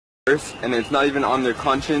and it's not even on their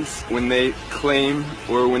conscience when they claim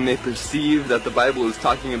or when they perceive that the Bible is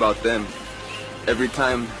talking about them. Every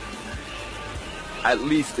time, at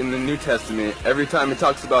least in the New Testament, every time it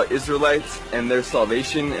talks about Israelites and their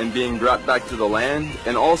salvation and being brought back to the land.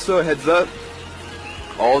 And also, heads up,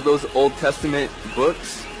 all those Old Testament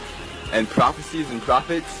books and prophecies and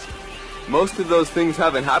prophets, most of those things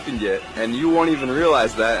haven't happened yet, and you won't even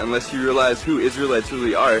realize that unless you realize who Israelites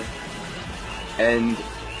really are. And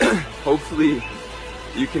hopefully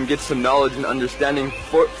you can get some knowledge and understanding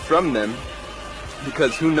from them,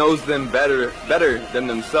 because who knows them better than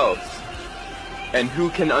themselves? And who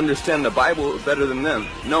can understand the Bible better than them?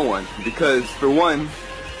 No one. Because for one,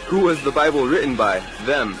 who was the Bible written by?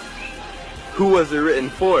 Them. Who was it written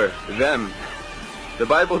for? Them. The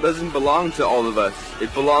Bible doesn't belong to all of us.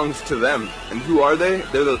 It belongs to them. And who are they?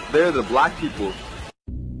 They're the black people.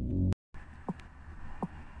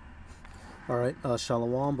 Alright,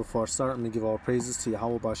 Shalom. Before I start, let me give all praises to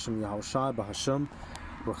Yahweh B'Hashem Yahushai B'Hashem.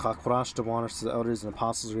 R'chak double honors to the elders and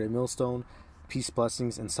apostles of Great Millstone. Peace,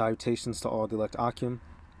 blessings, and salutations to all the elect Akim.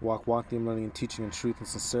 Walk them learning and teaching in truth and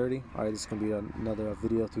sincerity. Alright, this is going to be another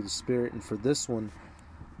video through the Spirit. And for this one,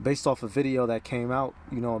 based off a video that came out,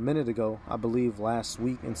 a minute ago, I believe last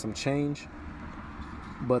week and some change.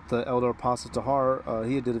 But the elder Apostle Tahar,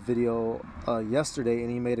 he did a video yesterday,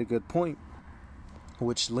 and he made a good point,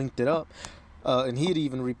 which linked it up. And he had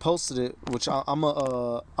even reposted it, which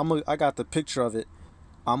I got the picture of it.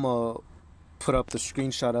 I'm gonna put up the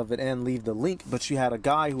screenshot of it and leave the link. But you had a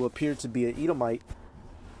guy who appeared to be an Edomite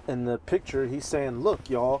in the picture. He's saying, look,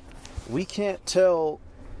 y'all, we can't tell.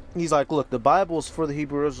 He's like, look, the Bible is for the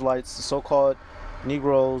Hebrew Israelites, the so-called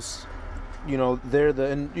Negroes. They're the,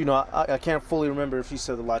 and I can't fully remember if he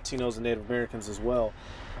said the Latinos and Native Americans as well.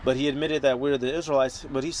 But he admitted that we're the Israelites.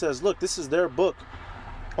 But he says, look, this is their book.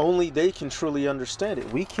 Only they can truly understand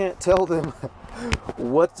it. We can't tell them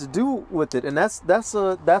what to do with it. And that's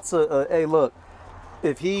a hey, look,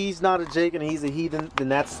 if he's not a Jake and he's a heathen, then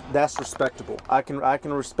that's respectable. I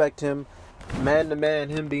can respect him, man to man,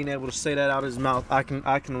 him being able to say that out of his mouth. I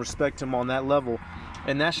can respect him on that level.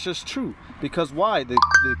 And that's just true. Because why? The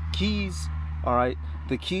keys, all right,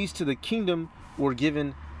 the keys to the kingdom were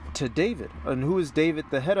given to David. And who is David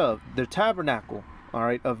the head of? The tabernacle. All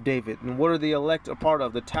right, of David. And what are the elect a part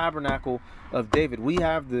of? The tabernacle of David. We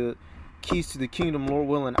have the keys to the kingdom, Lord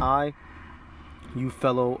willing. You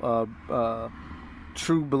fellow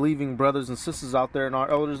true believing brothers and sisters out there, and our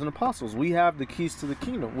elders and apostles, we have the keys to the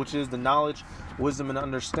kingdom, which is the knowledge, wisdom, and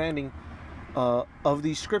understanding of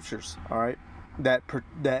these scriptures. All right, that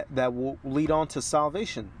will lead on to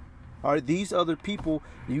salvation. All right, these other people,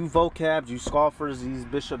 you vocabs, you scoffers, these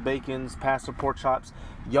Bishop Bacons, Pastor Porkchops,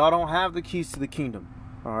 y'all don't have the keys to the kingdom.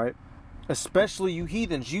 All right, especially you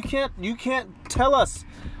heathens. You can't tell us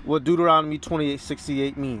what Deuteronomy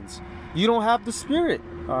 28:68 means. You don't have the Spirit.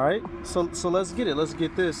 All right, so let's get it. Let's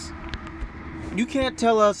get this. You can't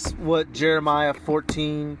tell us what Jeremiah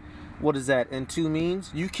 14, what is that, and 2 means.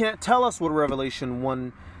 You can't tell us what Revelation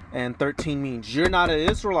 1 and 13 means. You're not an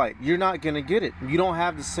Israelite. You're not going to get it. You don't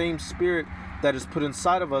have the same Spirit that is put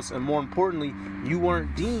inside of us. And more importantly, you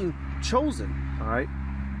weren't deemed chosen. All right.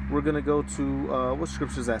 We're going to go to, what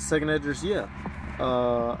scripture is that? 2nd Esdras? Yeah.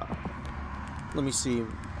 Let me see.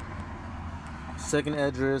 2nd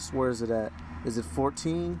Esdras, where is it at? Is it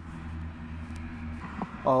 14?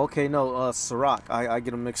 Oh, okay. No, Sirach. I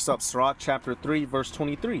get them mixed up. Sirach chapter 3, verse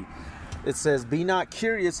 23. It says, be not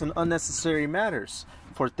curious in unnecessary matters,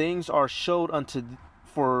 for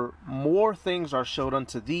more things are showed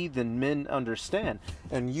unto thee than men understand.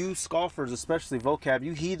 And you scoffers, especially vocab,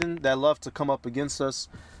 you heathen that love to come up against us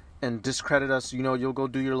and discredit us, you'll go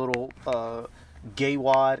do your little gay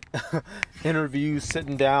wad interviews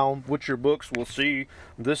sitting down with your books. We'll see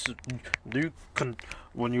this.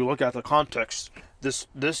 When you look at the context, this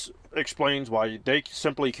explains why they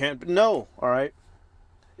simply can't. No, all right.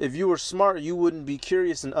 If you were smart, you wouldn't be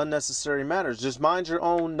curious in unnecessary matters. Just mind your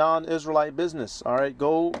own non-Israelite business. All right,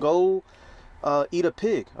 go eat a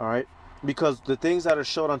pig. All right, because the things that are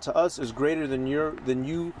showed unto us is greater than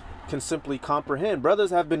you can simply comprehend. Brothers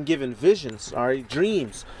have been given visions. All right,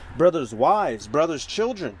 dreams. Brothers' wives. Brothers'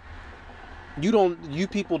 children. You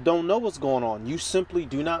people don't know what's going on. You simply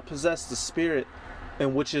do not possess the Spirit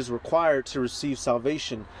in which is required to receive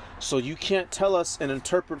salvation. So you can't tell us and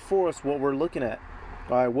interpret for us what we're looking at.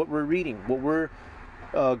 All right, what we're reading, what we're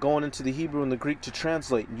going into the Hebrew and the Greek to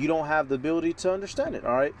translate. You don't have the ability to understand it.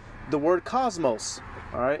 All right, the word cosmos.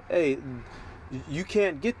 All right, hey, you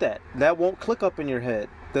can't get that. That won't click up in your head.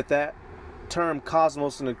 That term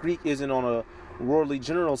cosmos in the Greek isn't on a worldly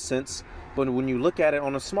general sense, but when you look at it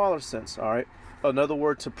on a smaller sense. All right, another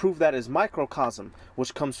word to prove that is microcosm,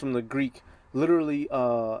 which comes from the Greek. Literally,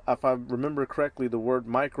 if I remember correctly, the word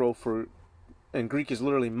micro for in Greek is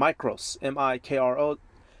literally mikros,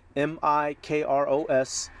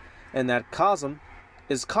 M-I-K-R-O-S, and that cosm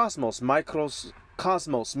is cosmos, micros,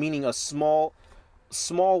 cosmos, meaning a small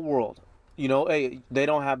world. You know, hey, they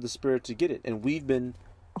don't have the spirit to get it, and we've been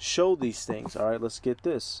showed these things. All right, let's get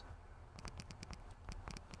this.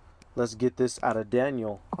 Let's get this out of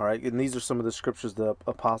Daniel. All right, and these are some of the scriptures the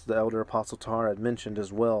elder apostle Tahar had mentioned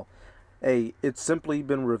as well. Hey, it's simply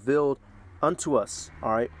been revealed unto us.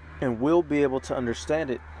 All right, and we'll be able to understand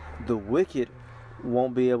it. The wicked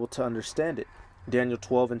won't be able to understand it. Daniel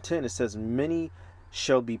 12:10, it says, many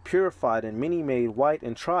shall be purified and many made white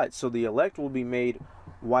and tried. So the elect will be made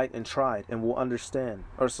white and tried and will understand.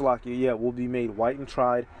 Or Salakia, yeah, will be made white and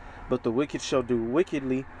tried, but the wicked shall do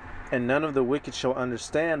wickedly, and none of the wicked shall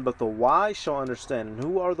understand, but the wise shall understand. And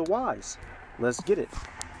who are the wise? Let's get it.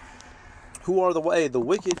 Who are the wise? The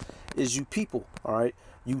wicked is you people, all right?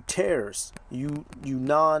 You tares, you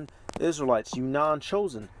non-Israelites, you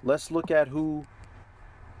non-chosen. Let's look at who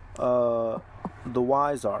the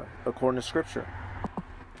wise are according to Scripture.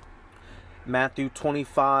 Matthew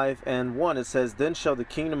 25:1, it says, then shall the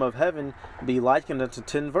kingdom of heaven be likened unto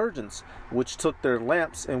 10 virgins, which took their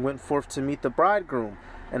lamps and went forth to meet the bridegroom.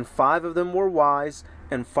 And 5 of them were wise,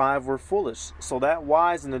 and 5 were foolish. So that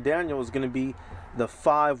wise in the Daniel is going to be the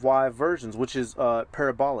 5 wise virgins, which is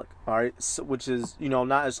parabolic, all right? So, which is, you know,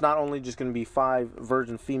 it's not only just going to be 5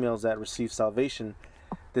 virgin females that receive salvation.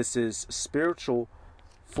 This is spiritual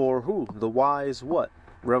for who? The wise what?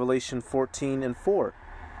 Revelation 14:4.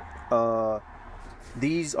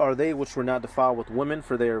 These are they which were not defiled with women,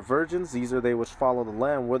 for they are virgins. These are they which follow the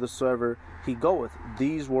Lamb whithersoever he goeth.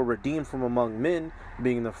 These were redeemed from among men,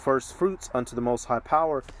 being the first fruits unto the most high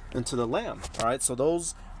power and to the Lamb. All right, so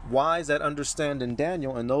those wise that understand in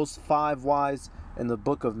Daniel, and those 5 wise in the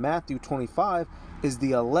book of Matthew 25 is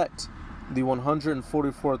the elect, the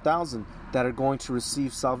 144,000 that are going to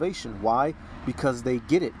receive salvation. Why? Because they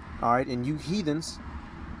get it. All right, and you heathens,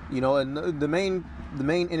 you know, and the main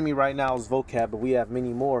enemy right now is vocab, but we have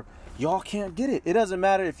many more. Y'all can't get it. It doesn't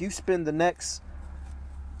matter if you spend the next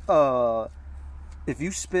if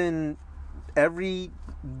you spend every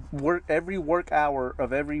work hour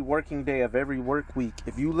of every working day of every work week,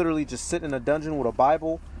 if you literally just sit in a dungeon with a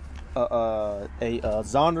Bible, a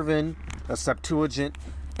Zondervan, a Septuagint,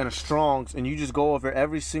 and a Strong's, and you just go over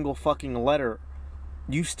every single fucking letter,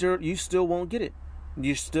 you still won't get it.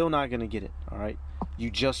 You're still not gonna get it. All right,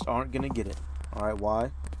 you just aren't gonna get it. All right,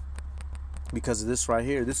 why? Because of this right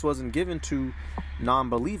here. This wasn't given to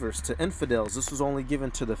non-believers, to infidels. This was only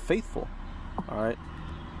given to the faithful. All right,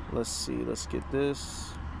 let's see. Let's get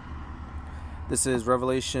this. This is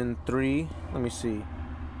Revelation 3. Let me see.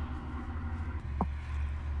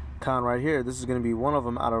 Right here. This is going to be one of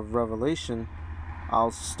them out of Revelation.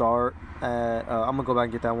 I'll start at, I'm going to go back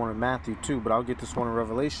and get that one in Matthew too, but I'll get this one in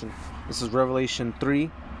Revelation. This is Revelation 3.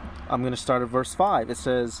 I'm going to start at verse 5. It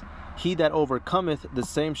says, he that overcometh, the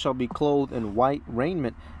same shall be clothed in white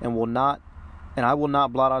raiment, and I will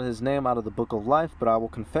not blot out his name out of the book of life, but I will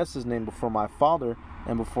confess his name before my Father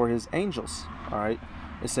and before his angels. All right.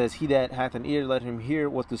 It says, he that hath an ear, let him hear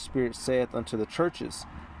what the Spirit saith unto the churches.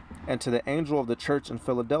 And to the angel of the church in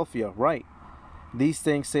Philadelphia write, these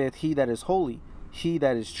things saith he that is holy, he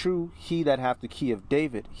that is true, he that hath the key of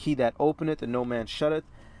David, he that openeth and no man shutteth,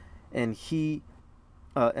 and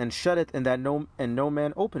shutteth and no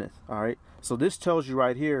man openeth. All right. So this tells you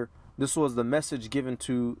right here, this was the message given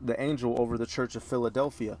to the angel over the church of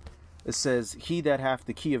Philadelphia. It says, he that hath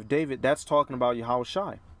the key of David. That's talking about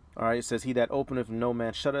Yahushai. All right. It says, he that openeth and no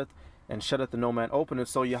man shutteth, and shutteth and no man openeth.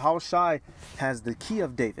 So Yahushai has the key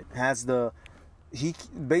of David. He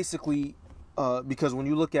basically, because when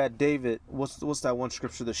you look at David, what's that one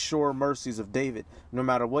scripture? The sure mercies of David. No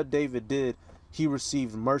matter what David did, he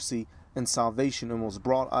received mercy and salvation and was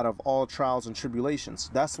brought out of all trials and tribulations.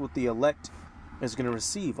 That's what the elect is going to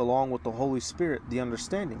receive, along with the Holy Spirit, the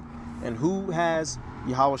understanding. And who has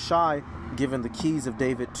Yahushai given the keys of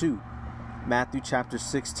David to? Matthew chapter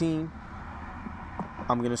 16.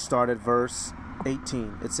 I'm going to start at verse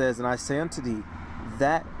 18. It says, and I say unto thee,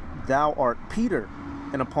 that thou art Peter,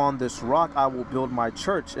 and upon this rock I will build my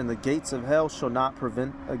church, and the gates of hell shall not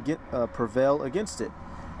prevail against it.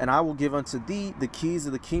 And I will give unto thee the keys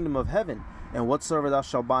of the kingdom of heaven. And whatsoever thou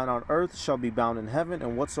shalt bind on earth shall be bound in heaven,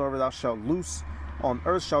 and whatsoever thou shalt loose on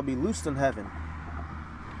earth shall be loosed in heaven.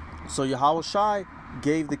 So Yahushai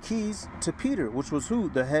gave the keys to Peter, which was who?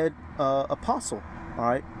 The head apostle. All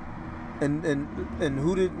right. And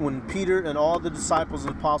who did, when Peter and all the disciples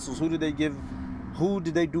and apostles, who did they give Who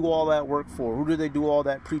did they do all that work for? Who did they do all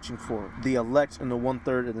that preaching for? The elect and the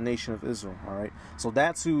 1/3 of the nation of Israel. All right. So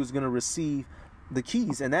that's who is going to receive the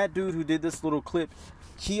keys. And that dude who did this little clip,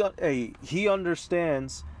 he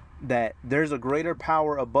understands that there's a greater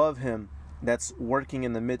power above him that's working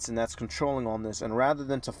in the midst and that's controlling on this. And rather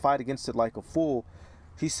than to fight against it like a fool,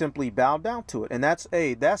 he simply bowed down to it. And that's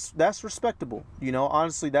respectable. You know,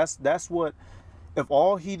 honestly, that's what, if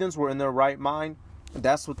all heathens were in their right mind,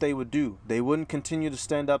 that's what they would do. They wouldn't continue to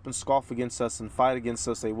stand up and scoff against us and fight against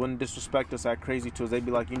us. They wouldn't disrespect us, act crazy to us. They'd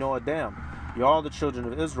be like, you know what, damn, y'all are the children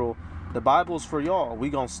of Israel. The Bible's for y'all. We're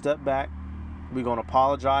going to step back. We're going to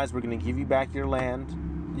apologize. We're going to give you back your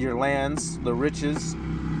land, your lands, the riches.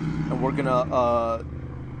 And we're going to,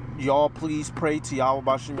 y'all please pray to Yahweh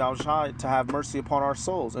Bashim Yahushai to have mercy upon our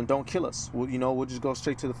souls and don't kill us. We'll just go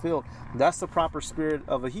straight to the field. That's the proper spirit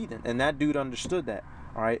of a heathen. And that dude understood that.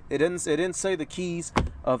 All right, it didn't say the keys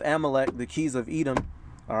of Amalek, the keys of Edom,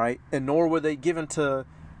 all right, and nor were they given to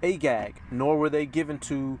Agag, nor were they given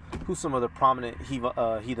to who's some other prominent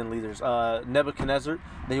heathen leaders, Nebuchadnezzar.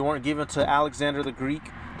 They weren't given to Alexander the Greek.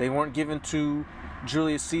 They weren't given to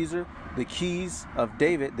Julius Caesar. The keys of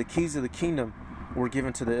David, the keys of the kingdom, were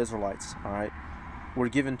given to the Israelites. All right, were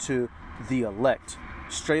given to the elect,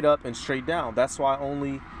 straight up and straight down. That's why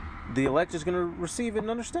only the elect is going to receive it and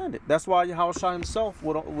understand it. That's why Yahushua himself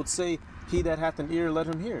would say, he that hath an ear, let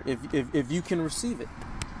him hear. If you can receive it.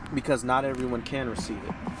 Because not everyone can receive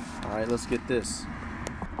it. Alright, let's get this.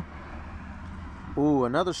 Ooh,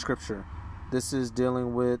 another scripture. This is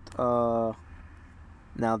dealing with, now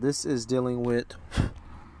this is dealing with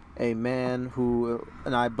a man who,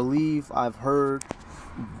 and I believe I've heard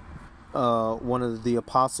one of the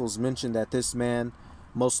apostles mention that this man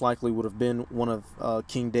most likely would have been one of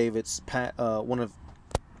King David's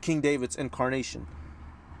incarnation.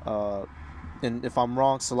 And if I'm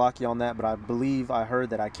wrong, Salaki on that, but I believe I heard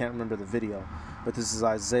that. I can't remember the video. But this is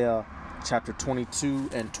Isaiah chapter 22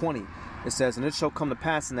 and 20. It says, "And it shall come to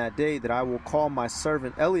pass in that day that I will call my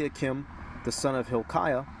servant Eliakim, the son of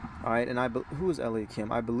Hilkiah." All right, and who is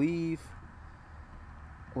Eliakim? I believe,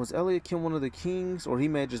 was Eliakim one of the kings, or he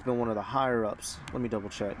may have just been one of the higher ups? Let me double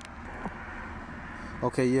check.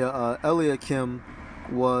 Okay, yeah, Eliakim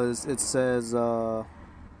was, it says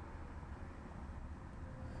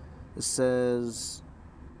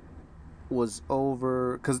was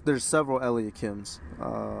over, because there's several Eliakims,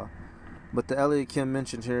 but the Eliakim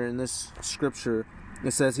mentioned here in this scripture,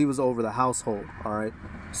 it says he was over the household. All right,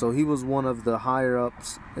 so he was one of the higher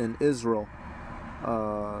ups in Israel,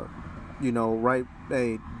 right,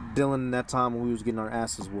 Dylan, in that time when we was getting our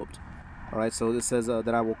asses whooped. All right, so it says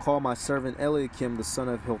that I will call my servant Eliakim, the son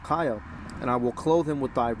of Hilkiah, and I will clothe him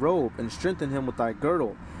with thy robe and strengthen him with thy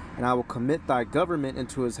girdle, and I will commit thy government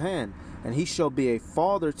into his hand, and he shall be a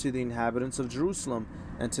father to the inhabitants of Jerusalem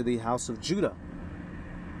and to the house of Judah.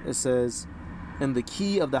 It says, "And the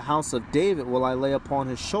key of the house of David will I lay upon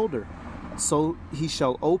his shoulder, so he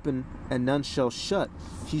shall open and none shall shut.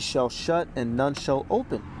 He shall shut and none shall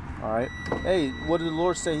open." All right. Hey, what did the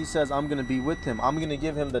Lord say? He says, I'm going to be with him. I'm going to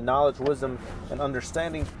give him the knowledge, wisdom, and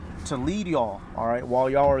understanding to lead y'all. All right.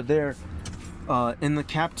 While y'all are there in the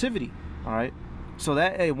captivity. All right. So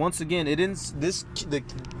that, hey, once again, this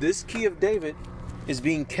key of David is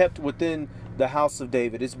being kept within the house of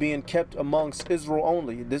David. It's being kept amongst Israel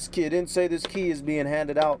only. This key, it didn't say this key is being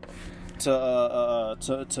handed out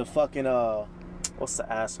to fucking what's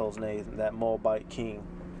the asshole's name? That Moabite king.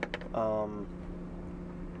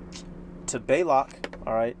 To Balak.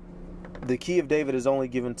 All right, the key of David is only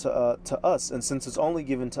given to us, and since it's only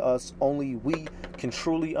given to us, only we can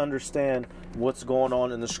truly understand what's going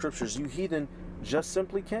on in the scriptures. You heathen just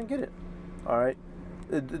simply can't get it. All right,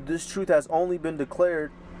 this truth has only been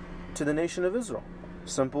declared to the nation of Israel.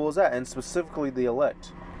 Simple as that, and specifically the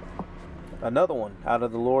elect. Another one out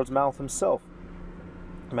of the Lord's mouth himself.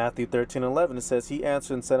 Matthew 13:11, it says, "He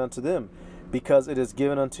answered and said unto them, because it is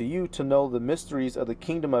given unto you to know the mysteries of the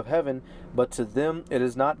kingdom of heaven, but to them it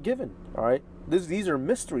is not given." All right, these are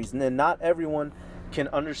mysteries, and then not everyone can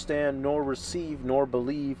understand nor receive nor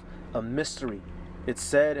believe a mystery. It's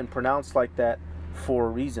said and pronounced like that for a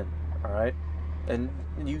reason. All right, and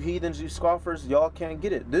you heathens, you scoffers, y'all can't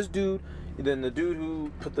get it. This dude, then the dude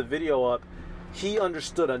who put the video up, he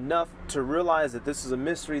understood enough to realize that this is a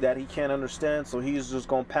mystery that he can't understand, so he's just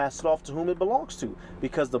going to pass it off to whom it belongs to,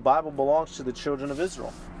 because the Bible belongs to the children of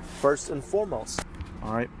Israel first and foremost.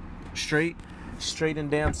 All right, straight and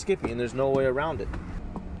damn skippy, and there's no way around it.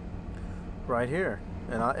 Right here,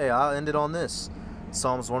 and I'll end it on this.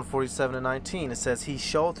 Psalms 147:19, it says, "He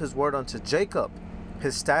showeth his word unto Jacob,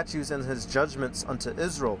 his statutes and his judgments unto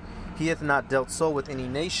Israel. He hath not dealt so with any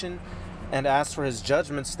nation, And as for his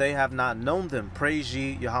judgments, they have not known them. Praise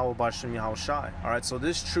ye Yahweh B'Shem Yahushai. All right, so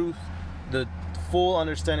this truth, the full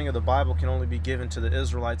understanding of the Bible, can only be given to the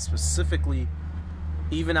Israelites specifically.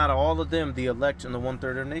 Even out of all of them, the elect and the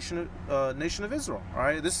 1/3 of nation of Israel. All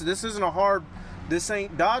right, this isn't a hard. This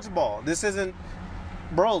ain't dodgeball. This isn't,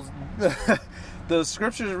 bro. The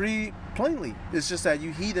scriptures read plainly. It's just that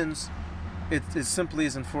you heathens, it simply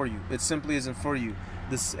isn't for you. It simply isn't for you.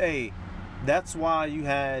 That's why you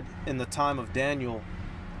had in the time of Daniel,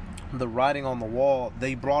 the writing on the wall.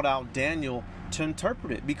 They brought out Daniel to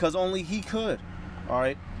interpret it because only he could. All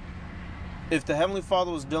right. If the Heavenly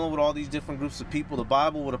Father was dealing with all these different groups of people, the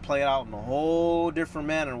Bible would have played out in a whole different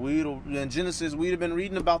manner. In Genesis, we'd have been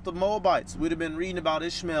reading about the Moabites. We'd have been reading about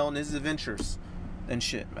Ishmael and his adventures and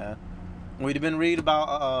shit, man. We'd have been reading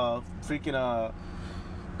about we'd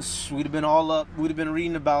have been all up. We'd have been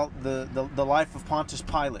reading about the life of Pontius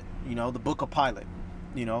Pilate. You know, the book of Pilate.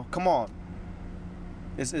 You know, come on.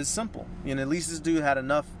 It's simple. And at least this dude had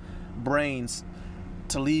enough brains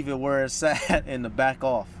to leave it where it's at and to back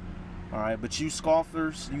off. All right, but you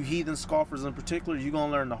scoffers, you heathen scoffers in particular, you're going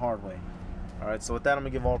to learn the hard way. All right, so with that, I'm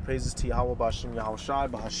going to give all praises to Yahweh B'Shem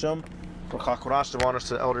Yahushai B'Hashem. B'Chakurash, the honors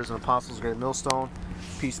to the elders and apostles, great millstone.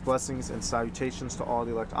 Peace, blessings, and salutations to all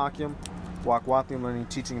the elect Akim. Walk with them, learning,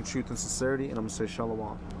 teaching in truth and sincerity. And I'm going to say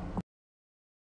Shalom.